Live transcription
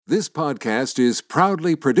This podcast is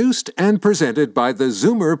proudly produced and presented by the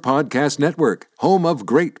Zoomer Podcast Network, home of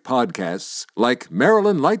great podcasts like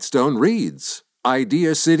Marilyn Lightstone Reads,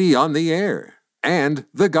 Idea City on the Air, and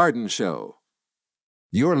The Garden Show.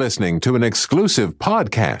 You're listening to an exclusive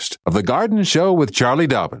podcast of The Garden Show with Charlie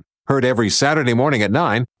Dobbin, heard every Saturday morning at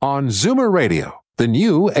 9 on Zoomer Radio, the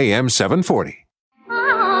new AM 740.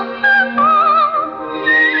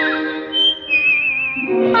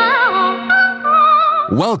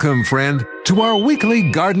 Welcome, friend, to our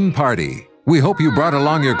weekly garden party. We hope you brought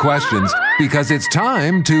along your questions because it's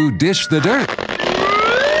time to dish the dirt.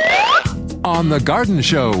 On The Garden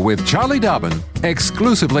Show with Charlie Dobbin,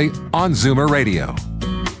 exclusively on Zoomer Radio.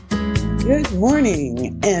 Good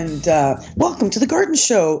morning and welcome to The Garden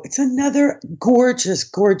Show. It's another gorgeous,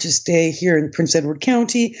 gorgeous day here in Prince Edward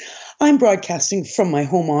County. I'm broadcasting from my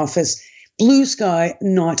home office. Blue sky,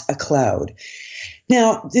 not a cloud.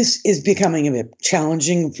 Now, this is becoming a bit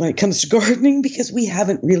challenging when it comes to gardening because we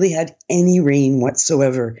haven't really had any rain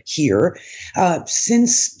whatsoever here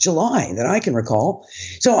since July that I can recall.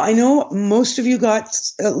 So I know most of you got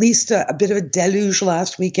at least a bit of a deluge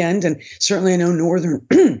last weekend, and certainly I know northern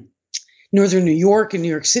New York and New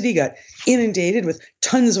York City got inundated with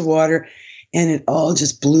tons of water. And it all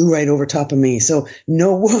just blew right over top of me. So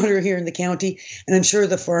no water here in the county. And I'm sure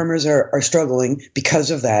the farmers are struggling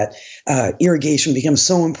because of that. Irrigation becomes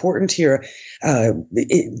so important here.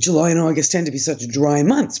 July and August tend to be such dry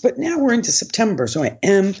months. But now we're into September. So I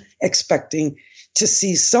am expecting to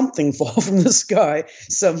see something fall from the sky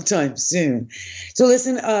sometime soon. So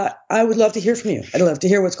listen, I would love to hear from you. I'd love to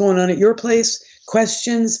hear what's going on at your place.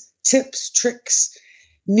 Questions, tips, tricks,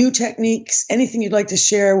 new techniques, anything you'd like to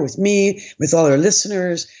share with me, with all our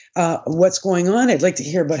listeners, what's going on. I'd like to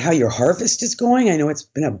hear about how your harvest is going. I know it's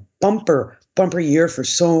been a bumper year for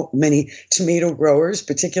so many tomato growers,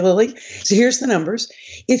 particularly. So here's the numbers.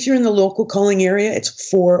 If you're in the local calling area, it's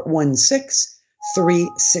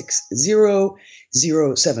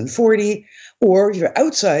 416-360-0740. Or if you're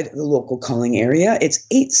outside the local calling area, it's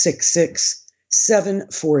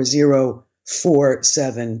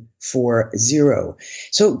 866-740-4740.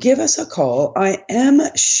 So give us a call. I am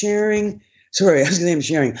speaking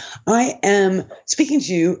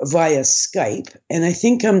to you via Skype, and I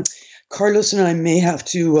think Carlos and I may have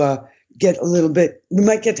to we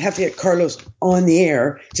might have to get Carlos on the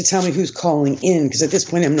air to tell me who's calling in, because at this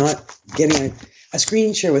point I'm not getting a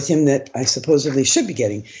screen share with him that I supposedly should be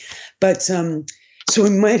getting. But so we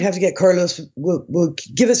might have to get Carlos. Will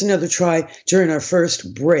give us another try during our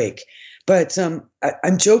first break. But I'm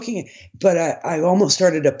joking, but I almost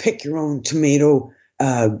started a pick your own tomato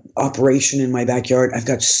operation in my backyard. I've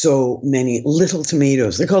got so many little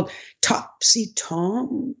tomatoes. They're called Topsy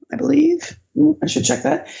Tom, I believe. I should check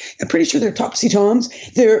that. I'm pretty sure they're Topsy Toms.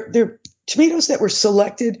 They're tomatoes that were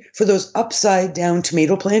selected for those upside down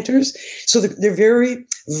tomato planters. So they're very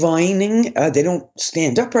vining. They don't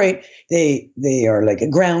stand upright. They are like a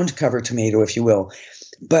ground cover tomato, if you will.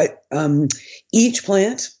 But each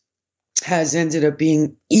plant has ended up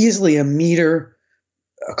being easily a meter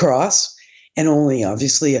across and only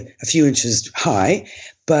obviously a few inches high.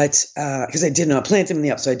 But because I did not plant them in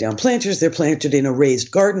the upside down planters, they're planted in a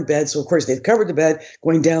raised garden bed. So of course they've covered the bed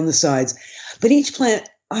going down the sides. But each plant,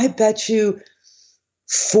 I bet you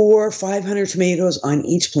 400 or 500 tomatoes on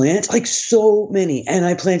each plant, like so many. And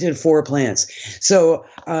I planted 4 plants. So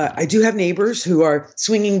I do have neighbors who are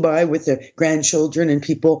swinging by with their grandchildren and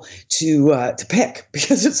people to pick,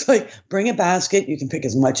 because it's like, bring a basket. You can pick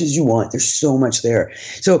as much as you want. There's so much there.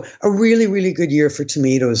 So a really, really good year for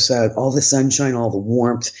tomatoes. All the sunshine, all the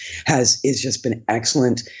warmth is just been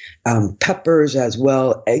excellent. Peppers as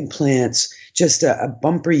well, eggplants. Just a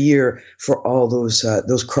bumper year for all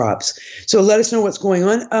those crops. So let us know what's going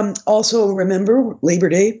on. Also, remember Labor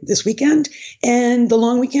Day this weekend and the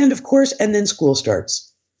long weekend, of course, and then school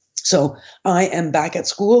starts. So I am back at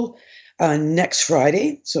school next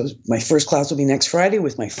Friday. So my first class will be next Friday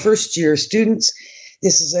with my first year students.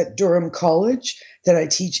 This is at Durham College that I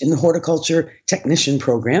teach in the horticulture technician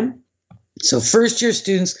program. So first year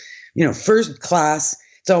students, first class,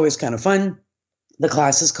 it's always kind of fun. The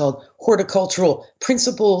class is called Horticultural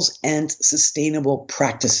Principles and Sustainable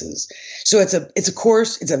Practices. So it's a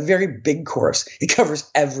course. It's a very big course. It covers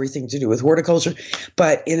everything to do with horticulture,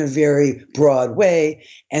 but in a very broad way.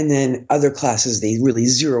 And then other classes, they really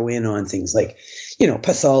zero in on things like,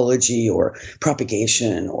 pathology or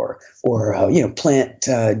propagation or plant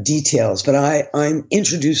details. But I'm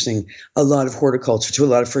introducing a lot of horticulture to a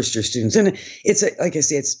lot of first year students. And it's like I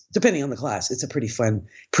say, it's depending on the class. It's a pretty fun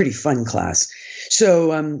class.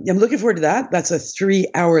 So I'm looking forward to that. That's a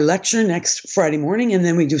 3-hour lecture next Friday morning. And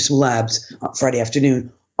then we do some labs Friday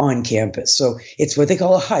afternoon on campus. So it's what they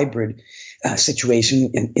call a hybrid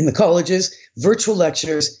situation in the colleges, virtual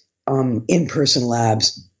lectures, in-person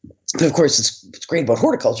labs. And of course, what's great about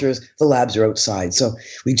horticulture is the labs are outside. So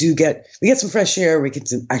we get some fresh air. We get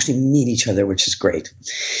to actually meet each other, which is great.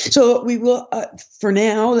 So we will, for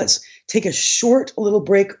now, let's take a short little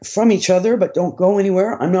break from each other, but don't go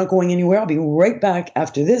anywhere. I'm not going anywhere. I'll be right back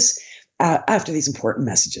after this, after these important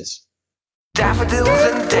messages. Daffodils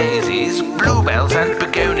and daisies, bluebells and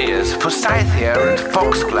begonias, forsythia and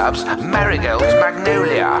foxgloves, marigolds,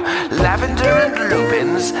 magnolia, lavender and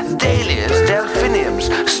lupins, dahlias,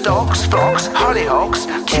 delphiniums, stalks, phlox,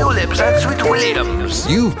 hollyhocks, tulips and sweet williams.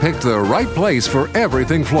 You've picked the right place for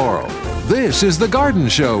everything floral. This is The Garden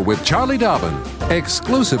Show with Charlie Dobbin,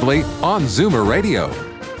 exclusively on Zoomer Radio.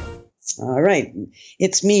 All right.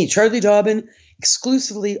 It's me, Charlie Dobbin,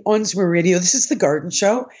 exclusively on Zoomer Radio. This is The Garden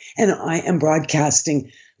Show, and I am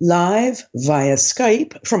broadcasting live via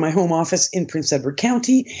Skype from my home office in Prince Edward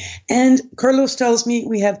County. And Carlos tells me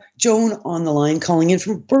we have Joan on the line calling in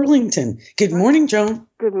from Burlington. Good morning, Joan.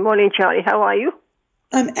 Good morning, Charlie. How are you?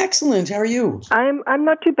 I'm excellent. How are you? I'm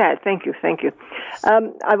not too bad. Thank you.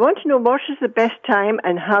 I want to know what is the best time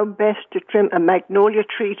and how best to trim a magnolia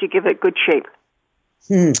tree to give it good shape.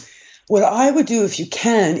 What I would do if you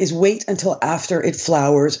can is wait until after it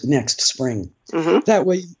flowers next spring. Mm-hmm. That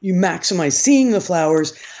way you maximize seeing the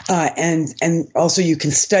flowers and also you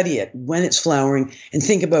can study it when it's flowering and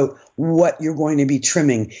think about what you're going to be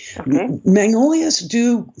trimming. Okay. Magnolias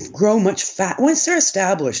do grow much fast. Once they're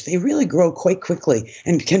established, they really grow quite quickly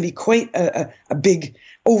and can be quite a big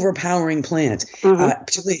overpowering plant,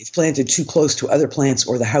 particularly if it's planted too close to other plants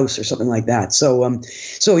or the house or something like that.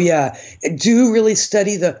 So yeah, do really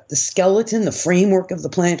study the skeleton, the framework of the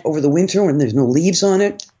plant over the winter when there's no leaves on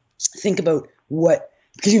it. Think about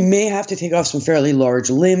because you may have to take off some fairly large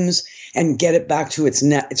limbs and get it back to its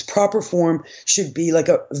proper form. Should be like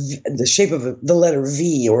the shape of the letter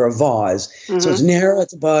V or a vase. Mm-hmm. So it's narrow at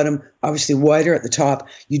the bottom, obviously wider at the top.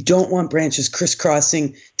 You don't want branches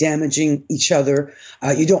crisscrossing, damaging each other.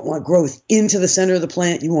 You don't want growth into the center of the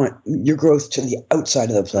plant. You want your growth to the outside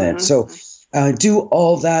of the plant. Mm-hmm. So do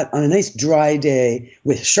all that on a nice dry day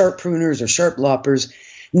with sharp pruners or sharp loppers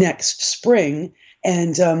next spring.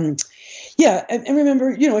 And and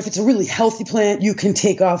remember, if it's a really healthy plant, you can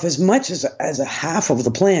take off as much as a half of the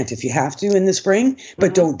plant if you have to in the spring,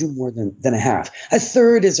 but don't do more than a half. A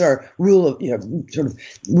third is our rule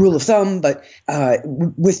of thumb, but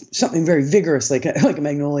with something very vigorous like a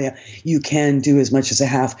magnolia, you can do as much as a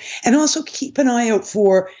half. And also keep an eye out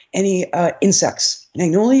for any insects.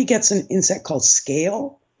 Magnolia gets an insect called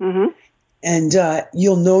scale, and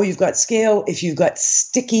you'll know you've got scale if you've got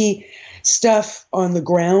sticky stuff on the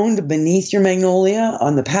ground beneath your magnolia,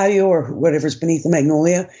 on the patio or whatever's beneath the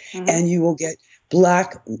magnolia, and you will get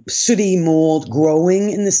black sooty mold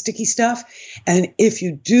growing in the sticky stuff. And if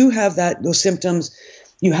you do have those symptoms,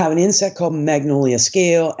 you have an insect called Magnolia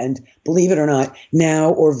scale, and believe it or not,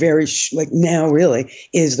 now really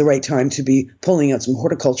is the right time to be pulling out some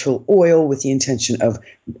horticultural oil with the intention of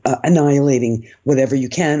annihilating whatever you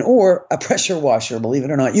can, or a pressure washer. Believe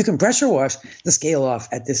it or not, you can pressure wash the scale off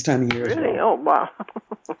at this time of year. Really? Oh, wow.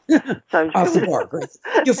 Off the bark, right?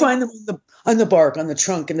 You'll find them on the bark, on the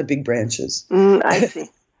trunk, and the big branches. I see.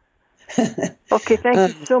 Okay,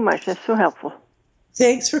 thank you so much. That's so helpful.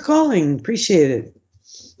 Thanks for calling. Appreciate it.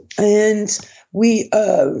 And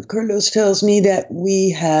Carlos tells me that we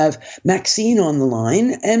have Maxine on the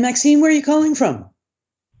line. And Maxine, where are you calling from?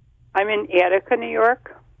 I'm in Attica, New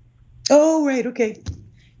York. Oh, right. Okay.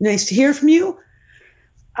 Nice to hear from you.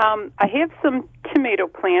 I have some tomato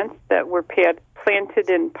plants that were planted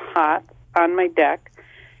in pots on my deck.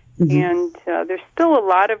 And there's still a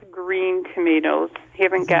lot of green tomatoes.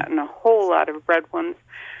 Haven't gotten a whole lot of red ones.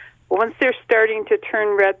 But once they're starting to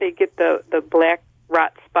turn red, they get the black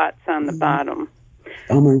rot spots on the bottom.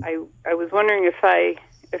 I was wondering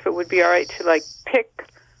if it would be all right to pick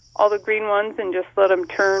all the green ones and just let them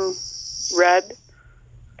turn red,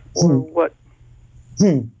 or what?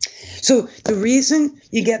 So the reason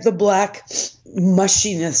you get the black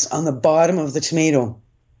mushiness on the bottom of the tomato,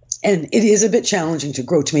 and it is a bit challenging to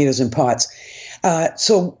grow tomatoes in pots.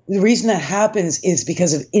 So the reason that happens is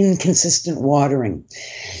because of inconsistent watering.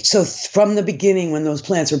 So from the beginning, when those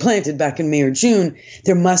plants were planted back in May or June,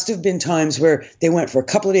 there must have been times where they went for a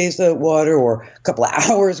couple of days without water or a couple of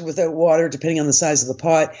hours without water, depending on the size of the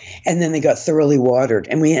pot, and then they got thoroughly watered.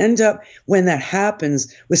 And we end up, when that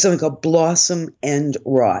happens, with something called blossom end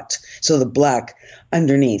rot, so the black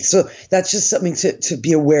underneath. So that's just something to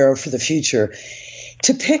be aware of for the future.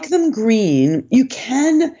 To pick them green, you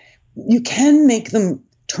can make them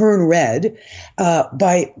turn red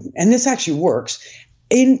and this actually works.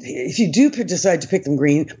 If you do decide to pick them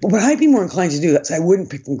green, but what I'd be more inclined to do is I wouldn't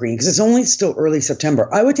pick them green because it's only still early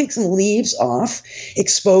September. I would take some leaves off,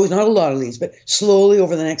 expose, not a lot of leaves, but slowly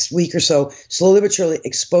over the next week or so, slowly but surely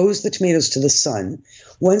expose the tomatoes to the sun.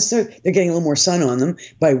 Once they're getting a little more sun on them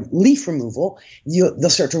by leaf removal, they'll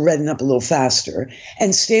start to redden up a little faster.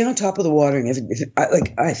 And stay on top of the watering.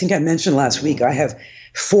 I think I mentioned last week, I have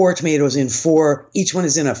 4 tomatoes in 4. Each one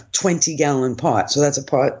is in a 20-gallon pot. So that's a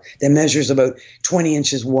pot that measures about 20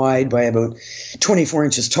 inches wide by about 24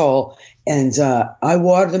 inches tall. And I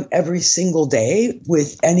water them every single day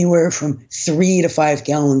with anywhere from 3 to 5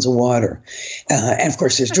 gallons of water. And of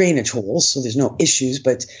course, there's drainage holes, so there's no issues,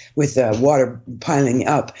 but with water piling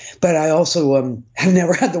up. But I also have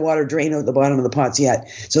never had the water drain out the bottom of the pots yet.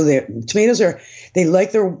 So the tomatoes they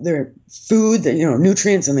like their food,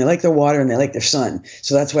 nutrients, and they like their water, and they like their sun.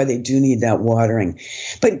 So that's why they do need that watering.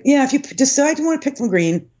 But yeah, if you decide you want to pick them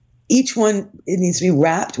green, each one, it needs to be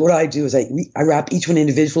wrapped. What I do is I wrap each one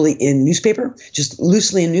individually in newspaper, just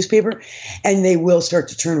loosely in newspaper, and they will start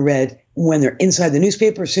to turn red when they're inside the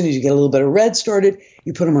newspaper. As soon as you get a little bit of red started,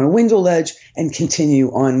 you put them on a window ledge and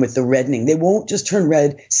continue on with the reddening. They won't just turn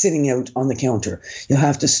red sitting out on the counter. You'll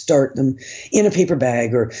have to start them in a paper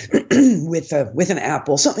bag or with an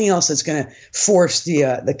apple, something else that's going to force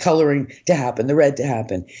the coloring to happen, the red to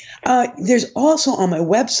happen. There's also on my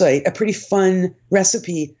website a pretty fun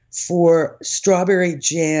recipe for strawberry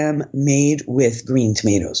jam made with green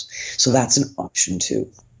tomatoes. So that's an option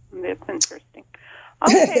too. That's interesting.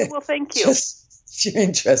 Okay, well, thank you. If you're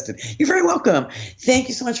interested. You're very welcome. Thank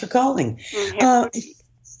you so much for calling. I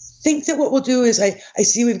think that what we'll do is I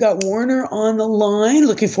see we've got Warner on the line.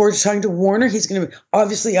 Looking forward to talking to Warner. He's going to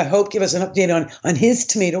obviously, I hope, give us an update on his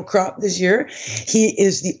tomato crop this year. He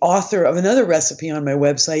is the author of another recipe on my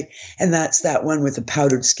website, and that's that one with the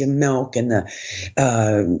powdered skim milk and the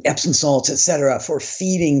Epsom salts, etc., for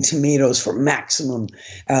feeding tomatoes for maximum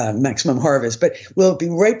harvest. But we'll be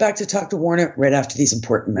right back to talk to Warner right after these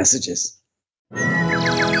important messages.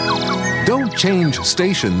 Don't change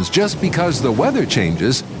stations just because the weather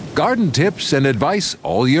changes. Garden tips and advice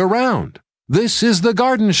all year round. This is The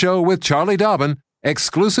Garden Show with Charlie Dobbin,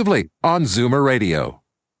 exclusively on Zoomer Radio.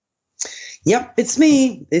 Yep, it's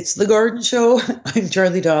me. It's The Garden Show. I'm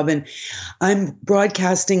Charlie Dobbin. I'm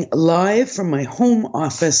broadcasting live from my home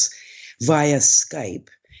office via Skype.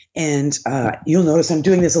 And you'll notice I'm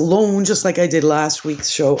doing this alone, just like I did last week's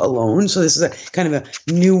show alone. So this is a kind of a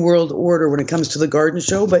new world order when it comes to the garden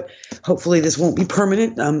show, but hopefully this won't be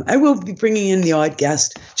permanent. I will be bringing in the odd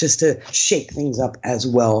guest just to shake things up as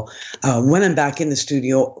well when I'm back in the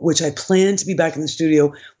studio, which I plan to be back in the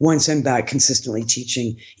studio once I'm back consistently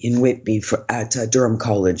teaching in Whitby at Durham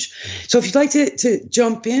College. So if you'd like to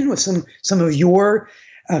jump in with some of your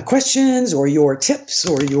questions or your tips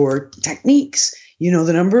or your techniques, you know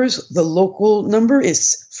the numbers. The local number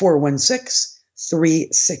is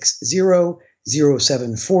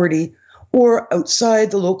 416-360-0740, or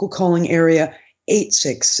outside the local calling area,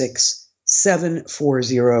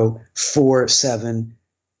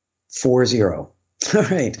 866-740-4740. All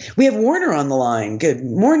right. We have Warner on the line. Good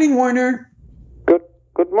morning, Warner.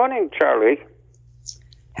 Good morning, Charlie.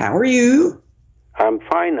 How are you? I'm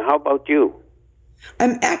fine. How about you?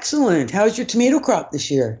 I'm excellent. How's your tomato crop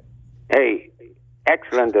this year? Hey,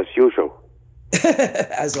 excellent as usual.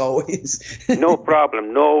 As always. No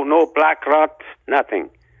problem. No black rot,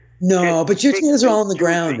 nothing. No, but your tomatoes are all on the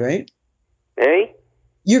ground, right? Hey?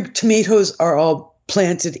 Your tomatoes are all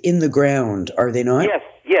planted in the ground, are they not?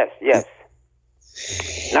 Yes.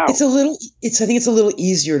 Now, I think it's a little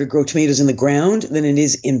easier to grow tomatoes in the ground than it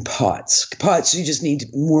is in pots. Pots, you just need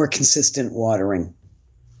more consistent watering.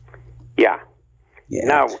 Yeah.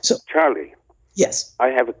 Now, so, Charlie. Yes. I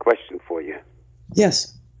have a question for you.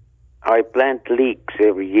 Yes. I plant leeks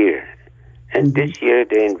every year, and this year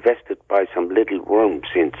they infested by some little worms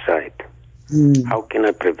inside. How can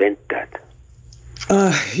I prevent that?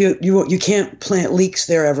 You can't plant leeks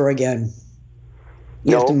there ever again.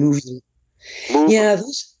 You have to move them. Yeah,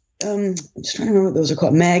 those. I'm just trying to remember what those are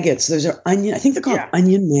called. Maggots. Those are onion. I think they're called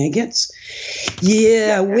onion maggots.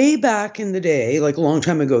 Yeah, way back in the day, like a long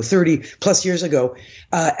time ago, 30 plus years ago,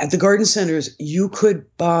 at the garden centers, you could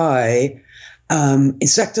buy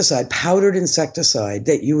insecticide, powdered insecticide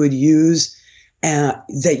that you would use,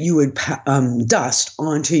 that you would dust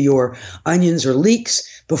onto your onions or leeks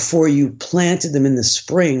before you planted them in the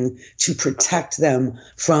spring to protect them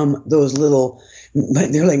from those little.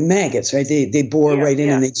 They're like maggots, right? They bore right in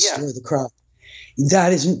and they destroy the crop.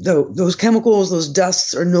 That is, those chemicals, those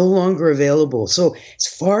dusts are no longer available. So as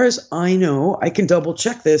far as I know, I can double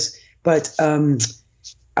check this, but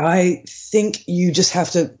I think you just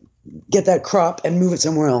have to get that crop and move it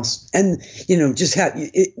somewhere else. And, just have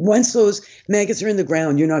once those maggots are in the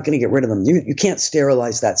ground, you're not going to get rid of them. You can't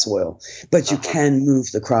sterilize that soil, but you can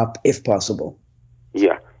move the crop if possible.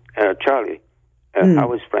 Yeah. Charlie,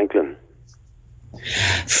 how is Franklin?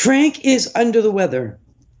 Frank is under the weather.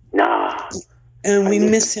 Nah. And we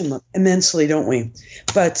miss him immensely, don't we?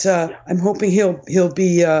 But I'm hoping he'll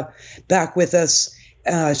be back with us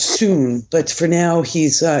soon. But for now,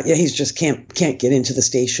 he's just can't get into the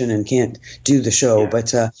station and can't do the show.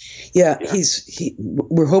 Yeah. But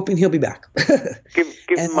we're hoping he'll be back. Give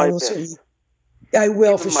him my best. I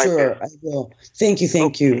will, for sure. I will. Thank you.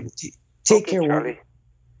 Take care, Charlie.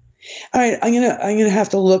 All right, I'm gonna have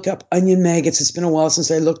to look up onion maggots. It's been a while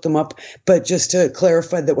since I looked them up, but just to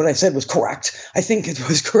clarify that what I said was correct. I think it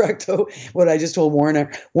was correct, though, what I just told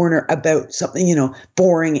Warner about something,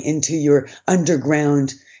 boring into your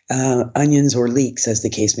underground onions or leeks, as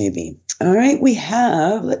the case may be. All right, we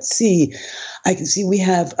have, I can see we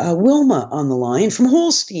have Wilma on the line from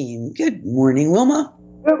Holstein. Good morning, Wilma.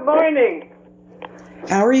 Good morning.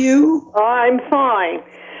 How are you? I'm fine.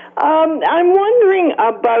 I'm wondering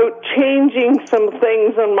about changing some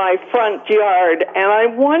things in my front yard, and I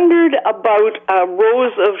wondered about a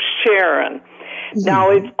Rose of Sharon. Mm-hmm. Now,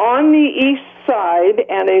 it's on the east side,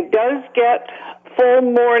 and it does get full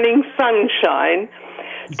morning sunshine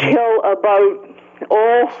till about,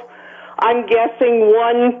 I'm guessing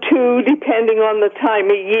 1, 2, depending on the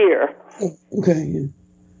time of year. Okay, yeah.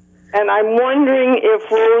 And I'm wondering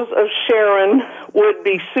if Rose of Sharon would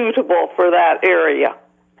be suitable for that area.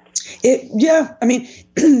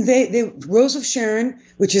 The Rose of Sharon,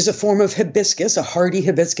 which is a form of hibiscus, a hardy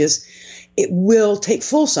hibiscus, it will take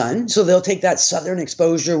full sun. So they'll take that southern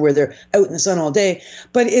exposure where they're out in the sun all day.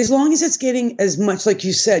 But as long as it's getting as much, like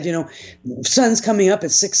you said, sun's coming up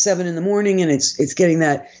at 6, 7 in the morning, and it's getting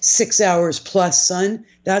that 6 hours plus sun,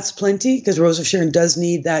 that's plenty, because Rose of Sharon does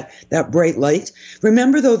need that bright light.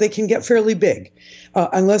 Remember, though, they can get fairly big.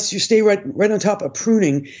 Unless you stay right on top of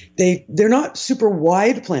pruning, they're not super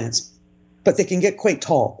wide plants, but they can get quite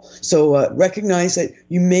tall. So recognize that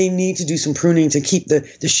you may need to do some pruning to keep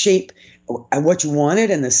the shape what you wanted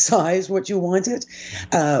and the size what you wanted.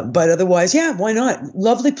 But otherwise, why not?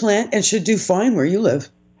 Lovely plant and should do fine where you live.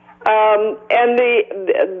 And the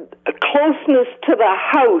closeness to the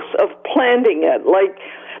house of planting it, like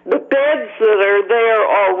the beds that are there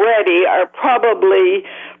already are probably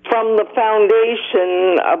from the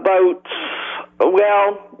foundation about,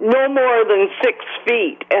 no more than 6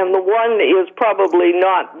 feet, and the one is probably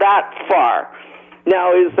not that far.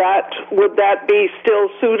 Now, would that be still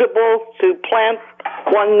suitable to plant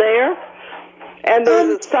one there? And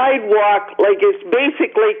there's a sidewalk, like it's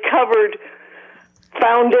basically covered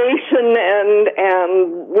foundation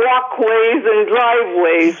and walkways and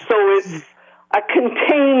driveways, so it's a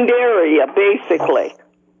contained area, basically.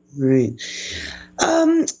 Right.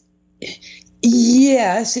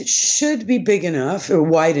 Yes, it should be big enough or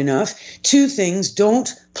wide enough. 2 things.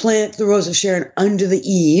 Don't plant the Rose of Sharon under the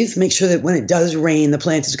eave. Make sure that when it does rain, the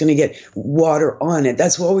plant is going to get water on it.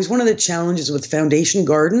 That's always one of the challenges with foundation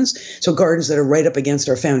gardens. So gardens that are right up against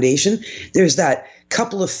our foundation, there's that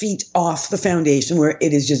couple of feet off the foundation where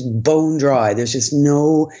it is just bone dry. There's just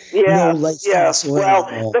no life in the soil.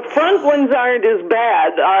 Well, the front ones aren't as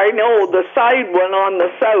bad. I know the side one on the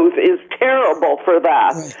south is terrible for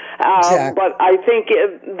that. Right. Exactly. But I think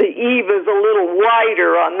the eave is a little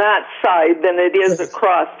wider on that side than it is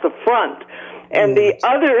across the front. And the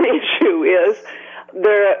other issue is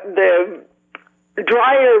the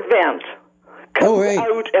dryer vent comes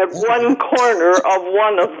out at one corner of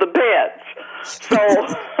one of the beds. So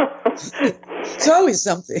it's always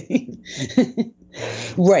something.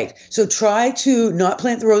 Right. So try to not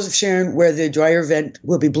plant the Rose of Sharon where the dryer vent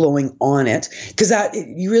will be blowing on it, because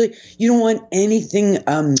you don't want anything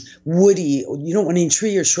woody. You don't want any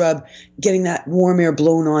tree or shrub getting that warm air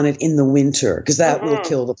blown on it in the winter, because that will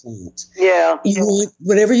kill the plant. Yeah. You want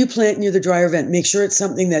whatever you plant near the dryer vent, make sure it's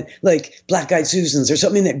something that, like black-eyed Susans, or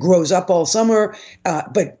something that grows up all summer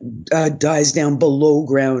but dies down below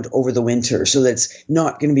ground over the winter, so that's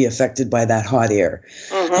not going to be affected by that hot air.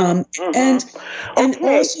 And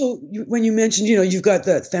also, when you mentioned, you've got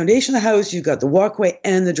the foundation of the house, you've got the walkway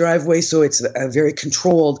and the driveway, so it's a very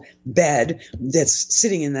controlled bed that's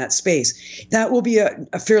sitting in that space. That will be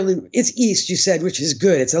a fairly, it's east, you said, which is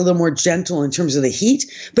good. It's a little more gentle in terms of the heat,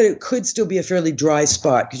 but it could still be a fairly dry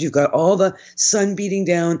spot because you've got all the sun beating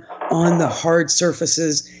down on the hard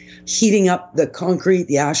surfaces. heating up the concrete,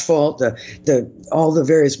 the asphalt, all the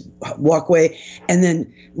various walkway, and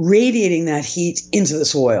then radiating that heat into the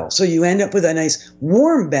soil. So you end up with a nice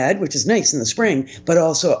warm bed, which is nice in the spring, but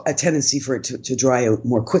also a tendency for it to dry out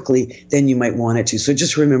more quickly than you might want it to. So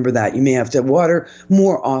just remember that. You may have to water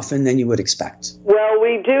more often than you would expect. Well,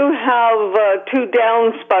 we do have 2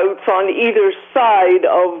 downspouts on either side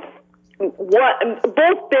of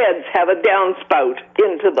both beds have a downspout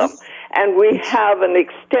into them, and we have an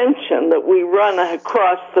extension that we run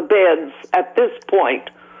across the beds at this point.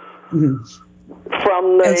 Mm-hmm.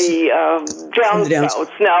 From the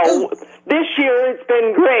downspouts. Now, this year it's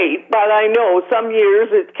been great, but I know some years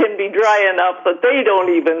it can be dry enough that they don't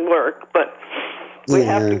even work, but we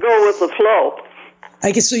have to go with the flow.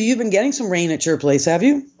 I guess so. You've been getting some rain at your place, have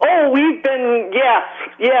you? Oh,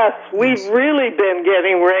 yes. We've really been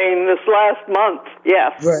getting rain this last month,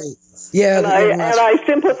 yes. Right. Yeah. And I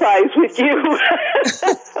sympathize with you.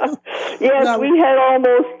 Yes, no. We had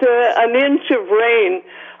almost an inch of rain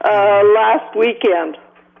last weekend.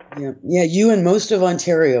 Yeah, you and most of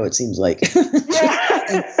Ontario, it seems like.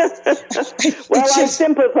 Yeah. Well, I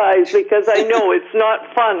sympathize because I know it's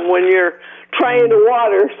not fun when you're trying to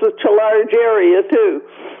water such a large area, too.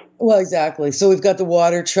 Well, exactly. So we've got the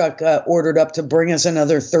water truck ordered up to bring us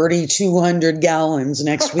another 3,200 gallons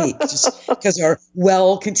next week, just because our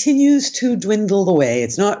well continues to dwindle away.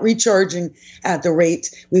 It's not recharging at the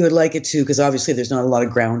rate we would like it to, because obviously there's not a lot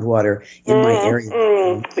of groundwater in my area.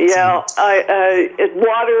 Yeah,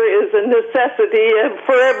 water is a necessity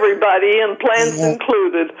for everybody, and plants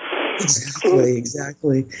included.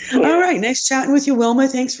 Exactly. All right, nice chatting with you, Wilma.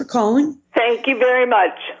 Thanks for calling. Thank you very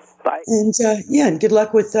much. Bye. And and good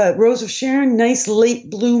luck with Rose of Sharon. Nice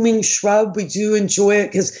late blooming shrub. We do enjoy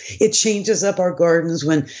it because it changes up our gardens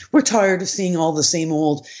when we're tired of seeing all the same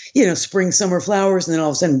old, spring, summer flowers. And then all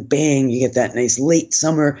of a sudden, bang, you get that nice late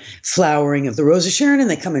summer flowering of the Rose of Sharon.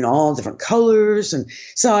 And they come in all different colors and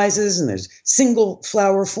sizes. And there's single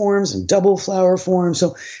flower forms and double flower forms.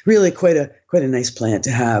 So really quite a nice plant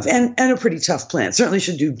to have, and a pretty tough plant. Certainly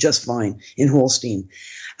should do just fine in Holstein.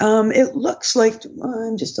 It looks like,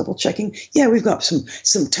 I'm just double checking. Yeah, we've got some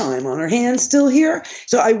time on our hands still here.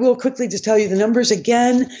 So I will quickly just tell you the numbers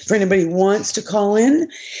again for anybody who wants to call in.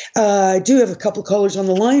 I do have a couple callers on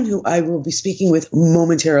the line who I will be speaking with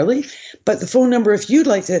momentarily. But the phone number, if you'd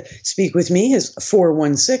like to speak with me, is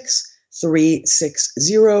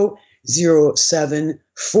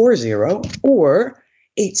 416-360-0740 or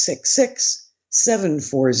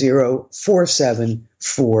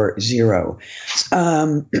 866-740-4740.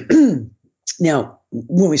 Now,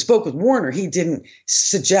 when we spoke with Warner, he didn't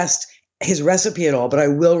suggest his recipe at all, but I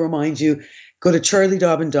will remind you, go to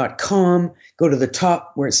charliedobbin.com, go to the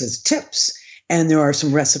top where it says tips, and there are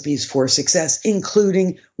some recipes for success,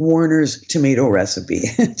 including Warner's tomato recipe,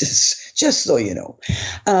 just so you know.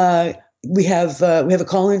 We have a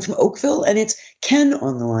call in from Oakville, and it's Ken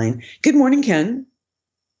on the line. Good morning, Ken.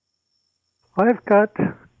 I've got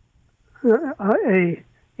a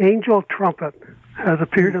angel trumpet has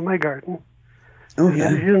appeared in my garden. Oh, yeah.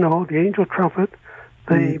 As you know, the angel trumpet,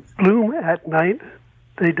 they bloom at night,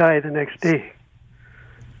 they die the next day.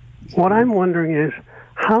 What I'm wondering is,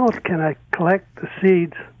 how can I collect the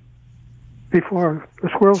seeds before the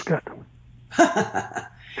squirrels get them?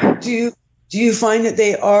 Do you find that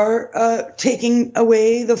they are taking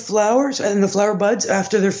away the flowers and the flower buds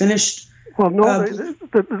after they're finished? Well, no,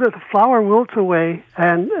 the flower wilts away,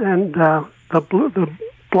 and the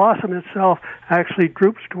blossom itself actually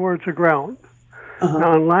droops towards the ground. Uh-huh.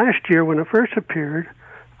 Now, last year, when it first appeared,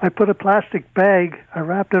 I put a plastic bag, I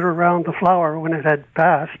wrapped it around the flower when it had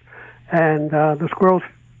passed, and the squirrels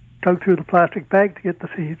dug through the plastic bag to get the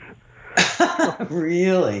seeds.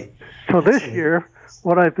 Really? So this year,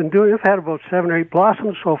 what I've been doing, I've had about 7 or 8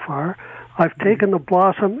 blossoms so far. I've taken the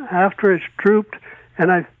blossom after it's drooped, and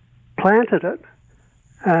I've planted it,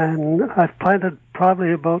 and I've planted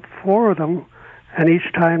probably about 4 of them, and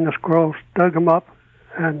each time the squirrels dug them up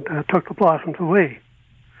and took the blossoms away.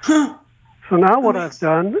 Huh. So now what I've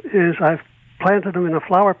done is I've planted them in a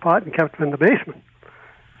flower pot and kept them in the basement.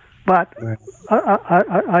 But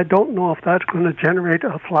I don't know if that's going to generate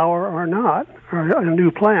a flower or not, or a new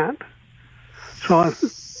plant. So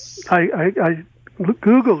I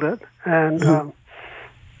Googled it, and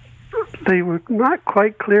they were not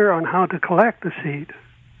quite clear on how to collect the seed.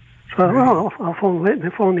 So I'll phone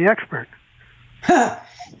the expert.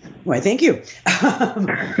 Why, thank you.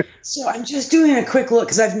 So I'm just doing a quick look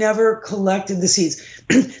because I've never collected the seeds.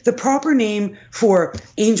 The proper name for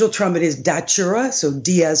angel trumpet is Datura, so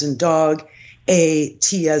D as in dog, A,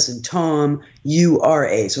 T as in Tom,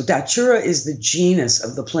 U-R-A. So Datura is the genus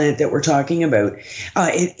of the plant that we're talking about.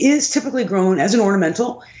 It is typically grown as an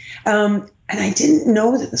ornamental, and I didn't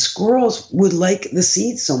know that the squirrels would like the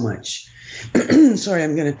seeds so much.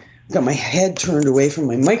 Sorry, got my head turned away from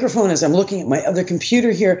my microphone as I'm looking at my other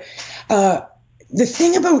computer here. The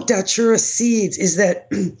thing about Datura seeds is that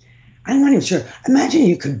I'm not even sure. Imagine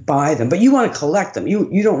you could buy them, but you want to collect them.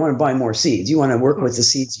 You don't want to buy more seeds. You want to work with the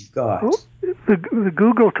seeds you've got. Well, the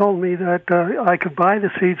Google told me that I could buy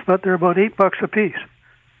the seeds, but they're about $8 a piece.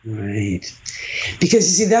 Right.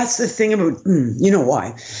 Because, you see, that's the thing about, you know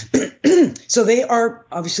why. So they are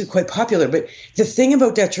obviously quite popular, but the thing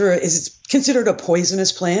about Datura is it's considered a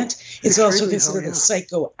poisonous plant. It's also considered a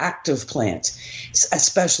psychoactive plant,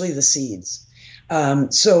 especially the seeds.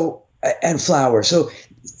 And flowers. So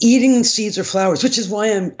eating seeds or flowers, which is why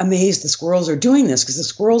I'm amazed the squirrels are doing this, because the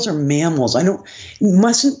squirrels are mammals.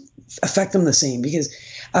 Mustn't affect them the same, because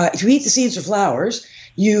if you eat the seeds or flowers,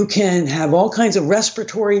 you can have all kinds of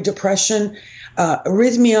respiratory depression,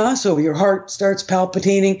 arrhythmia, so your heart starts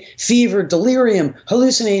palpitating, fever, delirium,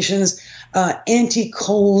 hallucinations,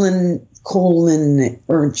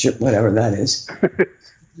 cholinergic, whatever that is.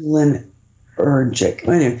 Cholinergic.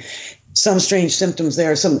 Anyway, some strange symptoms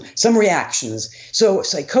there, some reactions. So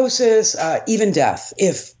psychosis, even death,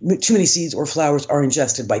 if too many seeds or flowers are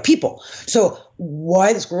ingested by people. So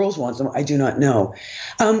why the squirrels want them, I do not know.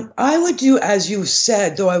 I would do, as you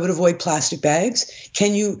said, though I would avoid plastic bags.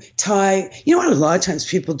 Can you tie, you know what a lot of times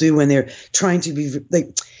people do when they're trying to be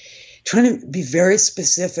very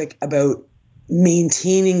specific about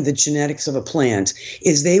maintaining the genetics of a plant,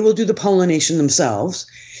 is they will do the pollination themselves.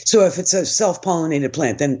 So if it's a self-pollinated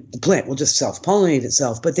plant, then the plant will just self-pollinate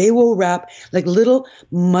itself. But they will wrap like little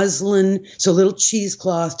muslin, so little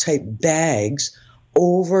cheesecloth type bags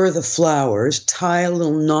over the flowers, tie a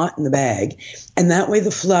little knot in the bag, and that way the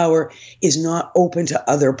flower is not open to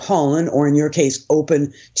other pollen, or in your case,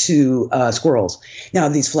 open to squirrels. Now,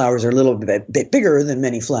 these flowers are a little bit bigger than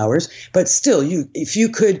many flowers, but still, if you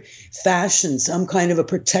could fashion some kind of a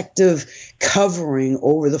protective covering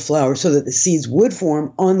over the flower so that the seeds would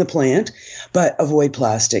form on the plant, but avoid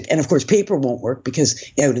plastic. And of course, paper won't work because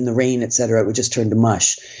out in the rain, etc., it would just turn to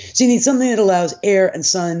mush. So you need something that allows air and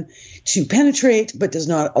sun to penetrate, but does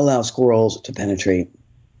not allow squirrels to penetrate.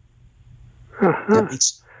 But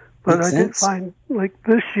I did find, like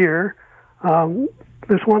this year,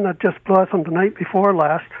 this one that just blossomed the night before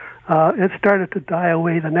last, it started to die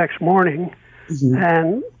away the next morning. Mm-hmm.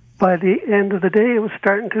 And by the end of the day, it was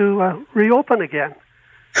starting to reopen again.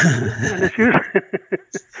 And it's usually,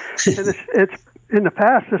 it's in the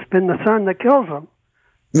past, it's been the sun that kills them.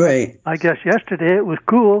 Right. I guess yesterday it was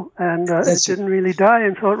cool, and it didn't really die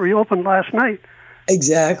until it reopened last night.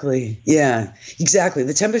 Exactly. Yeah, exactly.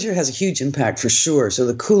 The temperature has a huge impact for sure. So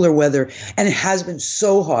the cooler weather, and it has been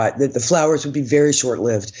so hot that the flowers would be very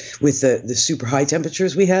short-lived with the super high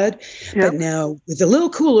temperatures we had. Yep. But now with a little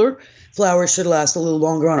cooler, flowers should last a little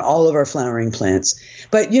longer on all of our flowering plants.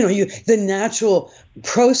 But, the natural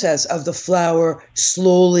process of the flower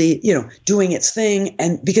slowly, doing its thing,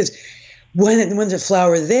 and because when there's a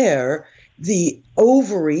flower there, the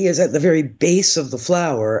ovary is at the very base of the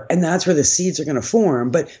flower, and that's where the seeds are going to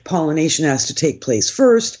form. But pollination has to take place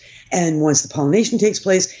first. And once the pollination takes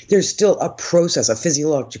place, there's still a process, a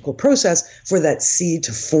physiological process for that seed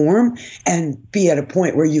to form and be at a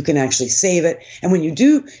point where you can actually save it. And when you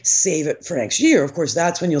do save it for next year, of course,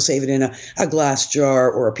 that's when you'll save it in a glass jar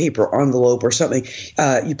or a paper envelope or something.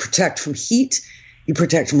 You protect from heat, you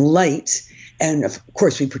protect from light, and of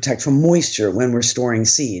course, we protect from moisture when we're storing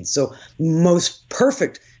seeds. So most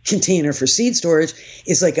perfect container for seed storage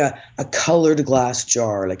is like a colored glass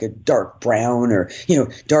jar, like a dark brown or,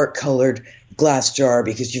 dark colored glass jar,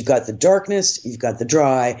 because you've got the darkness, you've got the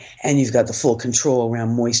dry, and you've got the full control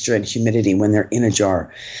around moisture and humidity when they're in a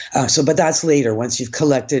jar. But that's later, once you've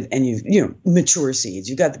collected and you've, mature seeds.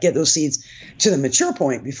 You've got to get those seeds to the mature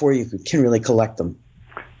point before you can really collect them.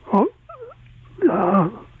 Well,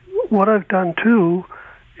 what I've done too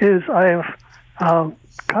is I've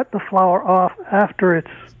cut the flower off after it's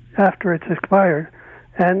expired,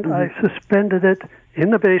 and I suspended it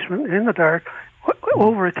in the basement in the dark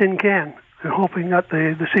over a tin can, and hoping that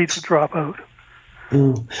the seeds would drop out. I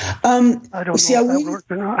don't know if that worked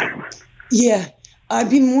or not. Yeah. I'd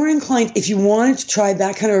be more inclined, if you wanted to try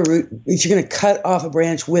that kind of route, if you're going to cut off a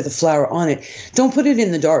branch with a flower on it, don't put it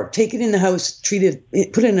in the dark. Take it in the house, put it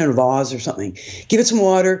in a vase or something. Give it some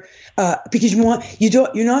water, because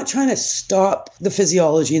you're not trying to stop the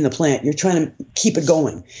physiology in the plant. You're trying to keep it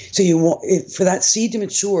going. So for that seed to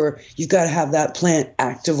mature, you've got to have that plant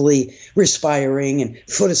actively respiring and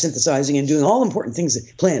photosynthesizing and doing all important things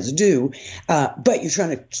that plants do. But you're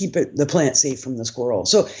trying to keep the plant safe from the squirrel.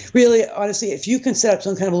 So really, honestly, if you can set up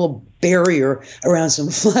some kind of a little barrier around some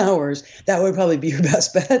flowers, that would probably be your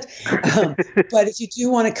best bet. But if you do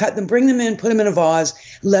want to cut them, bring them in, put them in a vase,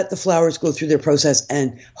 let the flowers go through their process,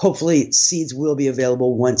 and hopefully seeds will be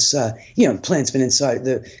available once plant's been inside,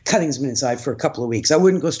 the cuttings been inside for a couple of weeks. I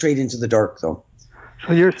wouldn't go straight into the dark though.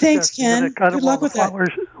 So you're thanks, Ken. Good luck with that.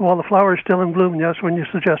 While the flower's still in bloom, yes, when you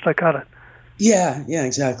suggest I cut it. Yeah,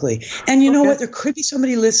 exactly. And you know what? There could be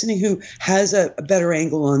somebody listening who has a better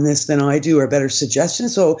angle on this than I do, or a better suggestion.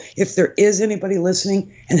 So if there is anybody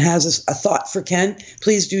listening and has a thought for Ken,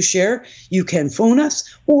 please do share. You can phone us,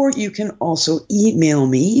 or you can also email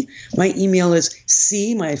me. My email is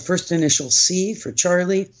my first initial C for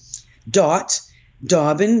Charlie, Dobbin,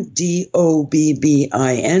 Dobbin,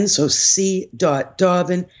 so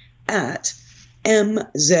C.Dobbin at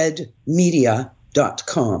mzmedia.com.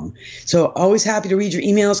 So always happy to read your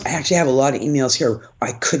emails. I actually have a lot of emails here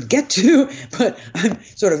I could get to, but I'm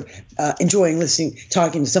sort of enjoying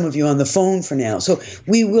talking to some of you on the phone for now. So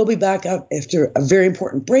we will be back out after a very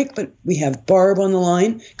important break, but we have Barb on the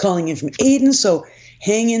line calling in from Aden. So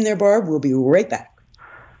hang in there, Barb. We'll be right back.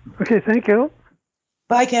 Okay, thank you.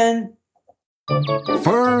 Bye, Ken.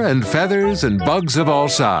 Fur and feathers and bugs of all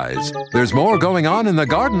size. There's more going on in the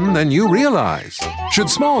garden than you realize. Should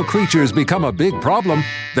small creatures become a big problem,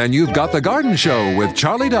 then you've got The Garden Show with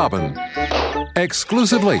Charlie Dobbin.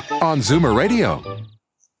 Exclusively on Zoomer Radio.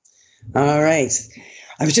 All right.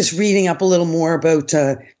 I was just reading up a little more about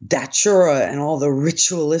Datura and all the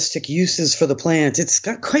ritualistic uses for the plant. It's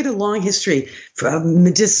got quite a long history,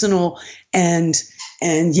 medicinal and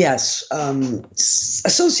yes,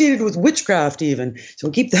 associated with witchcraft even.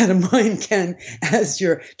 So keep that in mind, Ken, as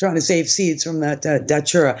you're trying to save seeds from that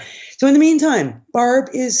Datura. So in the meantime, Barb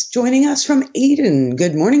is joining us from Aden.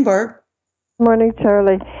 Good morning, Barb. Morning,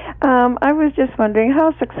 Charlie. I was just wondering,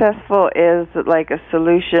 how successful is like a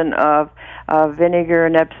solution of vinegar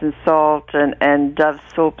and Epsom salt and Dove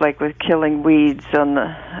soap, like with killing weeds on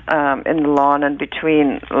the in the lawn and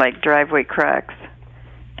between like driveway cracks?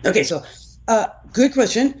 Okay, so good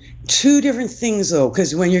question. Two different things though,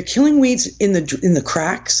 because when you're killing weeds in the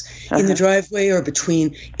cracks in the driveway or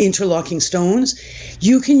between interlocking stones,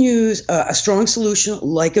 you can use a strong solution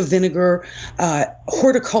like a vinegar.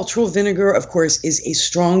 Horticultural vinegar, of course, is a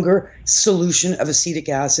stronger solution of acetic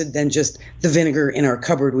acid than just the vinegar in our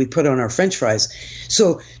cupboard we put on our French fries.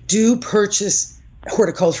 So do purchase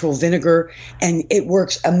horticultural vinegar, and it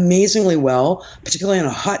works amazingly well, particularly on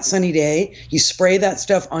a hot sunny day. You spray that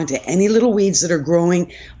stuff onto any little weeds that are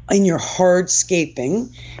growing in your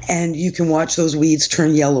hardscaping, and you can watch those weeds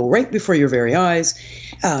turn yellow right before your very eyes.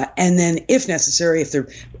 And then if necessary, if they're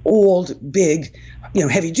old, big,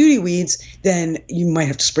 heavy-duty weeds, then you might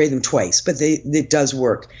have to spray them twice, but it does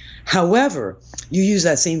work. However, you use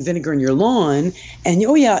that same vinegar in your lawn, and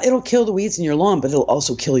it'll kill the weeds in your lawn, but it'll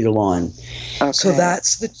also kill your lawn. Okay. So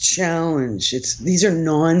that's the challenge. These are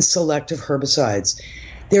non-selective herbicides.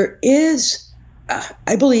 There is,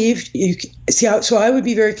 I believe, so I would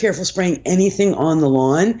be very careful spraying anything on the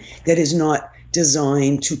lawn that is not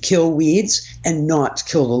designed to kill weeds and not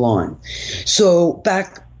kill the lawn. So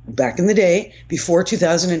back in the day, before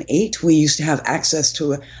 2008, we used to have access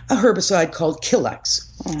to a herbicide called Killex.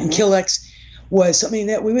 Mm-hmm. And Killex was something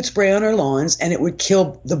that we would spray on our lawns, and it would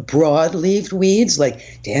kill the broad-leaved weeds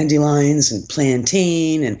like dandelions and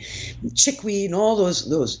plantain and chickweed and all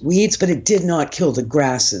those weeds, but it did not kill the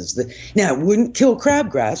grasses. Now, it wouldn't kill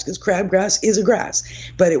crabgrass because crabgrass is a grass,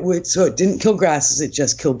 but so it didn't kill grasses, it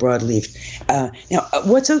just killed broad-leaved. Now,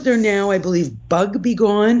 what's out there now, I believe, Bug Be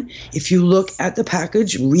Gone. If you look at the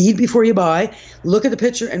package, read before you buy, look at the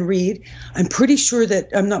picture and read. I'm pretty sure that,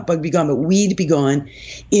 not Bug Be Gone, but Weed Be Gone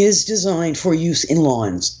is designed for use in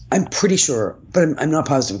lawns. I'm pretty sure, but I'm not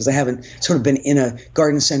positive because I haven't sort of been in a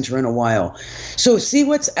garden center in a while. So see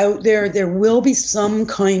what's out there. There will be some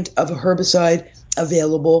kind of a herbicide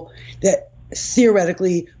available that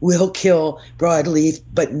theoretically will kill broadleaf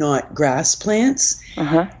but not grass plants.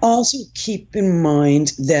 Also keep in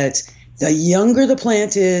mind that the younger the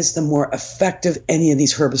plant is, the more effective any of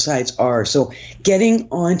these herbicides are. So getting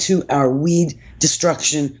onto our weed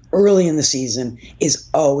destruction early in the season is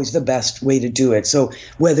always the best way to do it. So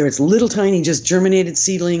whether it's little tiny just germinated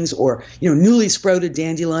seedlings or newly sprouted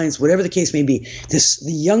dandelions, whatever the case may be, the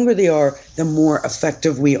younger they are, the more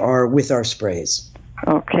effective we are with our sprays.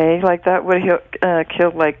 Okay, like that would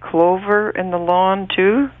kill like clover in the lawn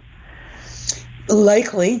too?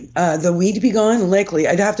 Likely, the weed to be gone. Likely,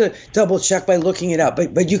 I'd have to double check by looking it up.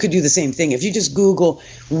 But you could do the same thing if you just Google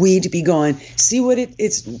weed to be gone. See what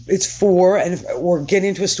it's for, or get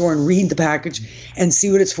into a store and read the package and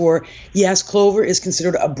see what it's for. Yes, clover is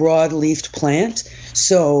considered a broad-leafed plant.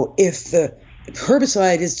 So if the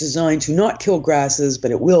herbicide is designed to not kill grasses,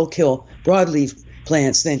 but it will kill broadleaf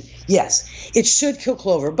plants, then yes, it should kill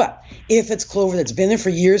clover. But if it's clover that's been there for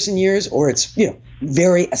years and years, or it's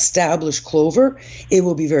very established clover, it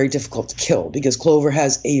will be very difficult to kill because clover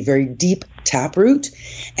has a very deep taproot,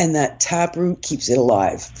 and that taproot keeps it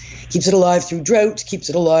alive. Keeps it alive through drought, keeps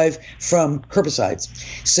it alive from herbicides.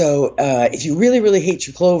 So if you really, really hate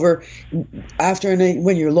your clover,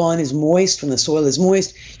 when your lawn is moist, when the soil is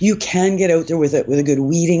moist, you can get out there with a good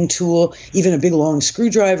weeding tool, even a big long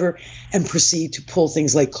screwdriver, and proceed to pull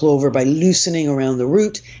things like clover by loosening around the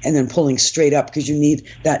root and then pulling straight up, because you need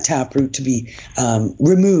that taproot to be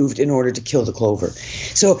removed in order to kill the clover.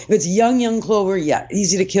 So if it's young clover, yeah,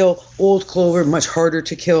 easy to kill. Old clover, much harder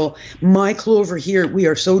to kill. My clover here, we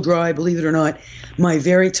are so dry, believe it or not. My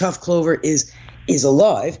very tough clover is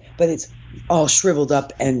alive, but it's all shriveled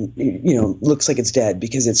up and looks like it's dead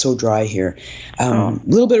because it's so dry here. A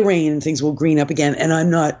little bit of rain and things will green up again. And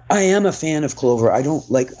I am a fan of clover. I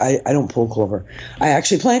don't pull clover. I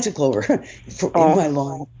actually planted clover in my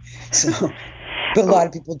lawn. So, but a lot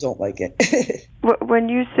of people don't like it. When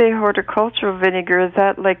you say horticultural vinegar, is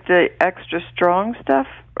that like the extra strong stuff?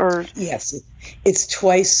 Or yes, it's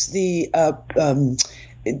twice the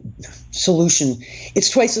solution. It's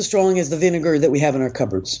twice as strong as the vinegar that we have in our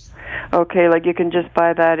cupboards. Okay, like you can just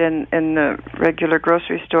buy that in the regular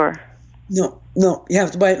grocery store? No, you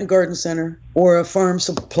have to buy it in a garden center or a farm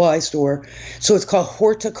supply store. So it's called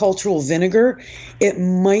horticultural vinegar. It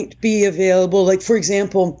might be available, like for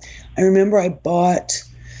example, I remember I bought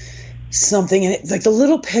something, and the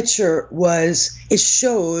little picture it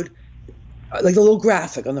showed, like the little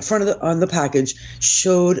graphic on the front on the package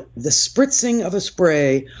showed the spritzing of a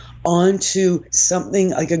spray onto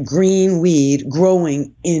something like a green weed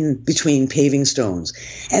growing in between paving stones,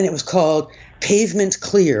 and it was called Pavement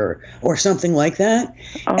Clear or something like that.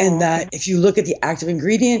 And that if you look at the active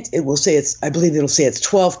ingredient, it will say I believe it'll say it's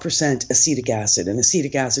 12% acetic acid, and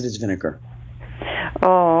acetic acid is vinegar.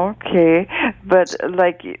 Oh, okay. But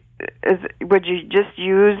would you just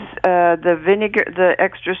use the vinegar, the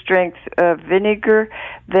extra strength vinegar,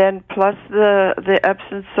 then plus the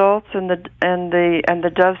Epsom salts and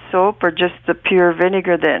the Dove soap, or just the pure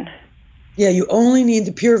vinegar then? Yeah, you only need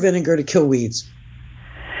the pure vinegar to kill weeds.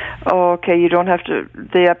 Oh, okay. You don't have to.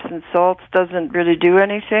 The Epsom salts doesn't really do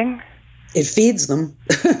anything. It feeds them.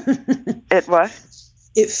 It what?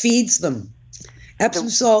 It feeds them. Epsom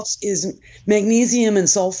salts is magnesium and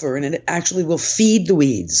sulfur, and it actually will feed the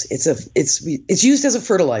weeds. It's used as a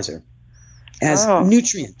fertilizer, as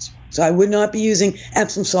nutrients. So I would not be using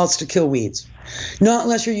Epsom salts to kill weeds, not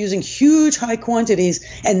unless you're using huge high quantities,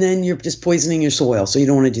 and then you're just poisoning your soil. So you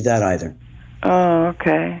don't want to do that either. Oh,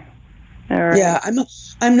 okay. All right. Yeah,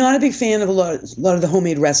 I'm not a big fan of a lot of the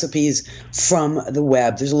homemade recipes from the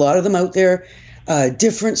web. There's a lot of them out there,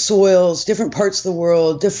 different soils, different parts of the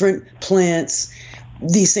world, different plants.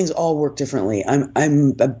 These things all work differently.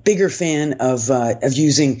 I'm a bigger fan of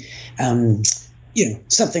using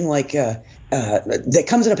something like that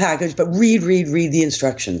comes in a package, but read the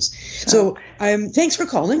instructions. So thanks for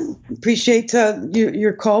calling. Appreciate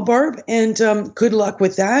your call, Barb, and good luck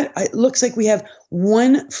with that. It looks like we have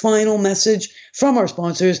one final message from our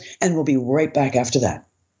sponsors, and we'll be right back after that.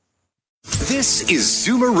 This is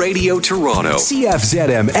Zoomer Radio Toronto,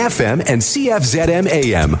 CFZM FM and CFZM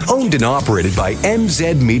AM, owned and operated by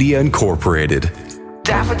MZ Media Incorporated.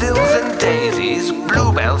 Daffodils and daisies,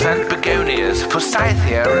 bluebells and begonias,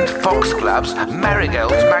 forsythia and foxgloves,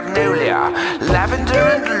 marigolds, magnolia, lavender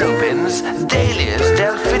and lupins, dahlias,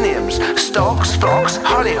 delphiniums, stalks,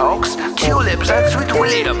 hollyhocks, tulips and sweet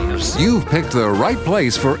williams. You've picked the right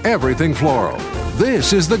place for everything floral.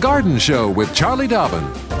 This is The Garden Show with Charlie Dobbin,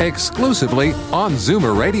 exclusively on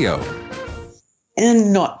Zoomer Radio.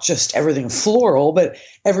 And not just everything floral, but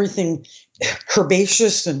everything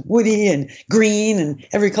herbaceous and woody and green and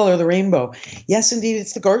every color of the rainbow. Yes, indeed,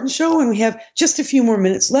 it's The Garden Show, and we have just a few more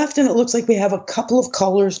minutes left, and it looks like we have a couple of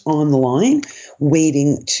callers on the line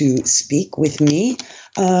waiting to speak with me.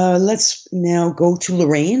 Let's now go to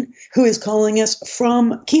Lorraine, who is calling us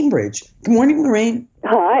from Cambridge. Good morning, Lorraine.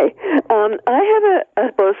 Hi. I have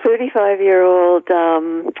about 35-year-old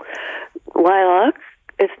lilac.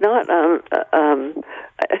 It's not,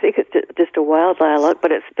 I think it's just a wild lilac,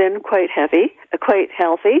 but it's been quite healthy.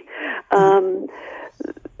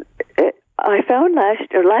 I found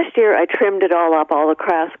last year I trimmed it all up, all the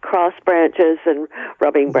cross branches and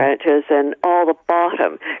rubbing branches and all the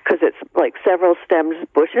bottom, because it's like several stems,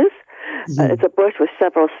 bushes. It's a bush with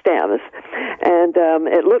several stems, and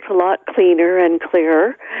it looked a lot cleaner and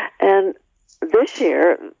clearer. And this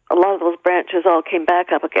year, a lot of those branches all came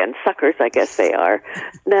back up again. Suckers, I guess they are.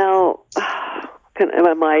 Now,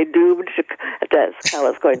 am I doomed? That's how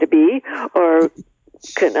it's going to be, or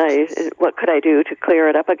what could I do to clear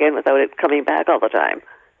it up again without it coming back all the time?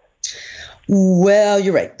 Well,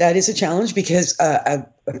 you're right. That is a challenge because a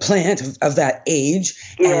plant of that age.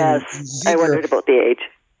 Yes, vigor, I wondered about the age.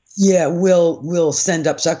 Yeah, will send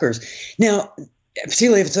up suckers. Now,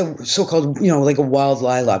 particularly if it's a so-called, like a wild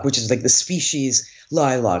lilac, which is like the species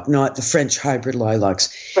lilac, not the French hybrid lilacs.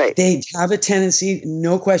 Right. They have a tendency,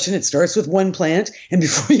 no question. It starts with one plant, and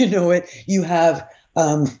before you know it, you have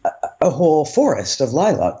a whole forest of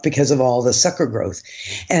lilac because of all the sucker growth.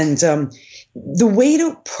 And the way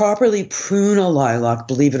to properly prune a lilac,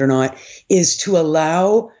 believe it or not, is to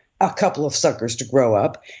allow a couple of suckers to grow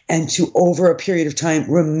up and to, over a period of time,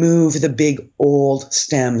 remove the big old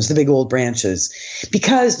stems, the big old branches.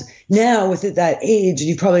 Because now, with that age, and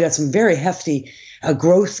you've probably got some very hefty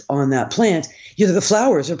growth on that plant, the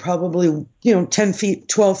flowers are probably, 10 feet,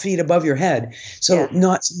 12 feet above your head. So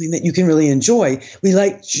not something that you can really enjoy. We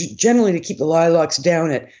like generally to keep the lilacs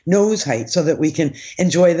down at nose height so that we can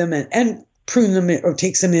enjoy them and prune them or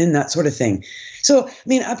take them in, that sort of thing. So,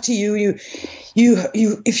 up to you.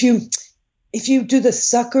 If you do the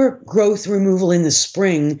sucker growth removal in the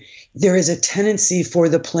spring, there is a tendency for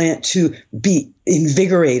the plant to be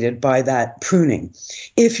invigorated by that pruning.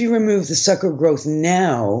 If you remove the sucker growth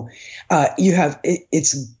now,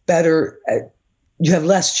 it's better. You have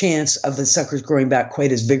less chance of the suckers growing back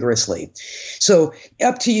quite as vigorously. So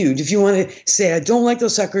up to you. If you want to say, I don't like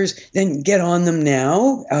those suckers, then get on them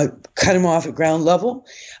now, cut them off at ground level.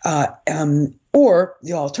 Or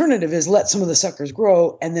the alternative is let some of the suckers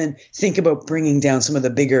grow and then think about bringing down some of the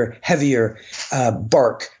bigger, heavier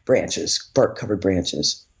bark-covered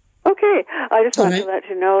branches. Okay. I just wanted to let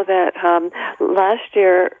you know that last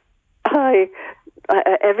year,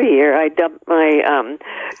 every year I dump my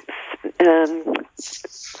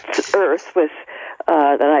earth with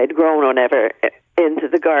that I had grown into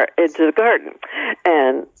the garden,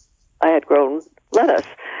 and I had grown lettuce.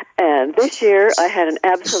 And this year I had an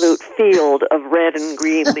absolute field of red and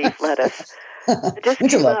green leaf lettuce. It just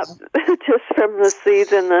came up just from the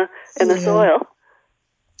seeds in the soil.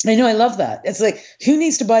 I know, I love that. It's like, who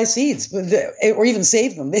needs to buy seeds or even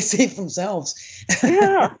save them? They save themselves.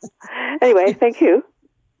 Yeah. Anyway, thank you.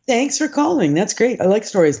 Thanks for calling. That's great. I like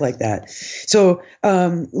stories like that. So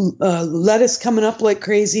lettuce coming up like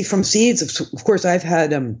crazy from seeds. Of course, I've had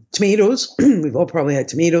tomatoes. We've all probably had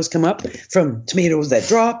tomatoes come up from tomatoes that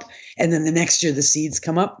drop. And then the next year, the seeds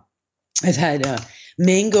come up. I've had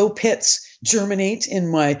mango pits germinate in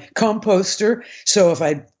my composter. So if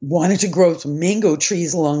I wanted to grow some mango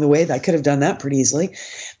trees along the way, I could have done that pretty easily.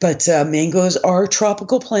 But mangoes are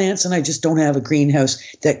tropical plants, and I just don't have a greenhouse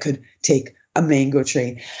that could take a mango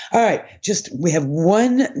tree. All right. I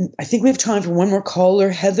think we have time for one more caller.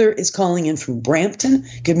 Heather is calling in from Brampton.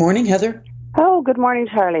 Good morning, Heather. Oh, good morning,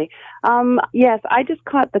 Charlie. Yes, I just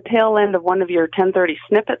caught the tail end of one of your 1030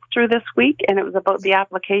 snippets through this week, and it was about the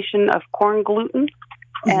application of corn gluten.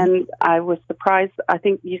 Mm-hmm. And I was surprised. I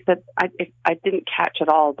think you said, I didn't catch it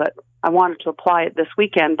all, but I wanted to apply it this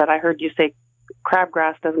weekend, but I heard you say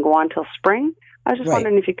crabgrass doesn't go on till spring. I was just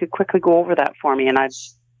wondering if you could quickly go over that for me, and I'd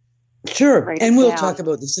Sure. And we'll talk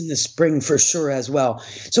about this in the spring for sure as well.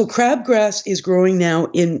 So crabgrass is growing now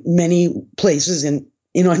in many places in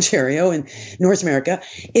Ontario and North America.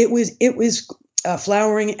 It was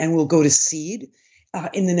flowering and will go to seed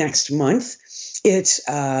in the next month. Each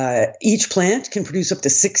plant can produce up to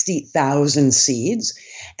 60,000 seeds.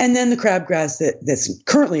 And then the crabgrass that's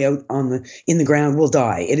currently out in the ground will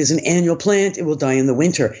die. It is an annual plant. It will die in the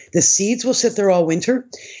winter. The seeds will sit there all winter.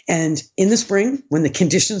 And in the spring, when the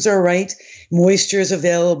conditions are right, moisture is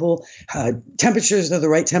available, temperatures are the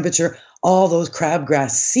right temperature, all those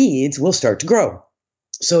crabgrass seeds will start to grow.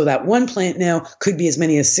 So that one plant now could be as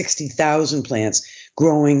many as 60,000 plants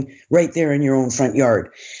growing right there in your own front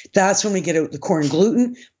yard. That's when we get out the corn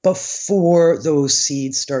gluten before those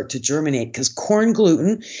seeds start to germinate, because corn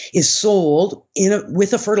gluten is sold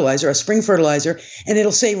with a fertilizer, a spring fertilizer, and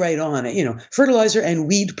it'll say right on it, fertilizer and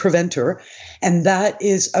weed preventer. And that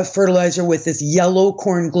is a fertilizer with this yellow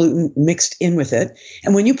corn gluten mixed in with it.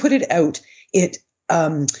 And when you put it out, it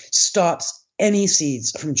stops any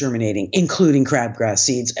seeds from germinating, including crabgrass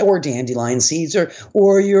seeds or dandelion seeds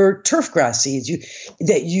or your turfgrass seeds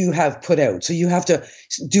that you have put out. So you have to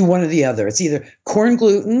do one or the other. It's either corn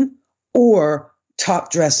gluten or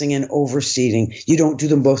top dressing and overseeding. You don't do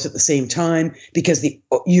them both at the same time because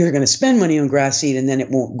you're going to spend money on grass seed and then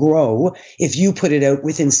it won't grow if you put it out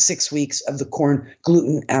within 6 weeks of the corn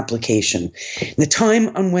gluten application. The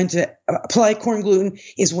time on when to apply corn gluten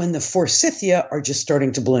is when the forsythia are just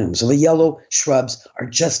starting to bloom. So the yellow shrubs are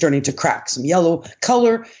just starting to crack some yellow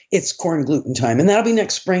color. It's corn gluten time. And that'll be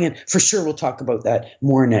next spring. And for sure, we'll talk about that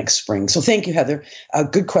more next spring. So thank you, Heather. A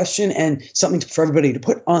good question and something for everybody to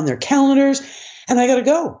put on their calendars. And I got to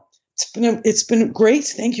go. It's been great.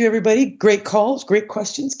 Thank you, everybody. Great calls, great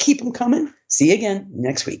questions. Keep them coming. See you again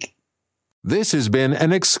next week. This has been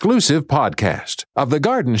an exclusive podcast of The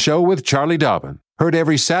Garden Show with Charlie Dobbin. Heard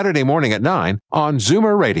every Saturday morning at 9 on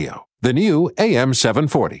Zoomer Radio, the new AM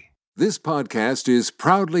 740. This podcast is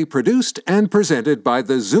proudly produced and presented by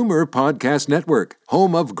the Zoomer Podcast Network,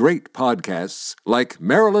 home of great podcasts like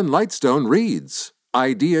Marilyn Lightstone Reads,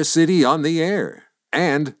 Idea City on the Air,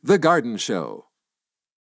 and The Garden Show.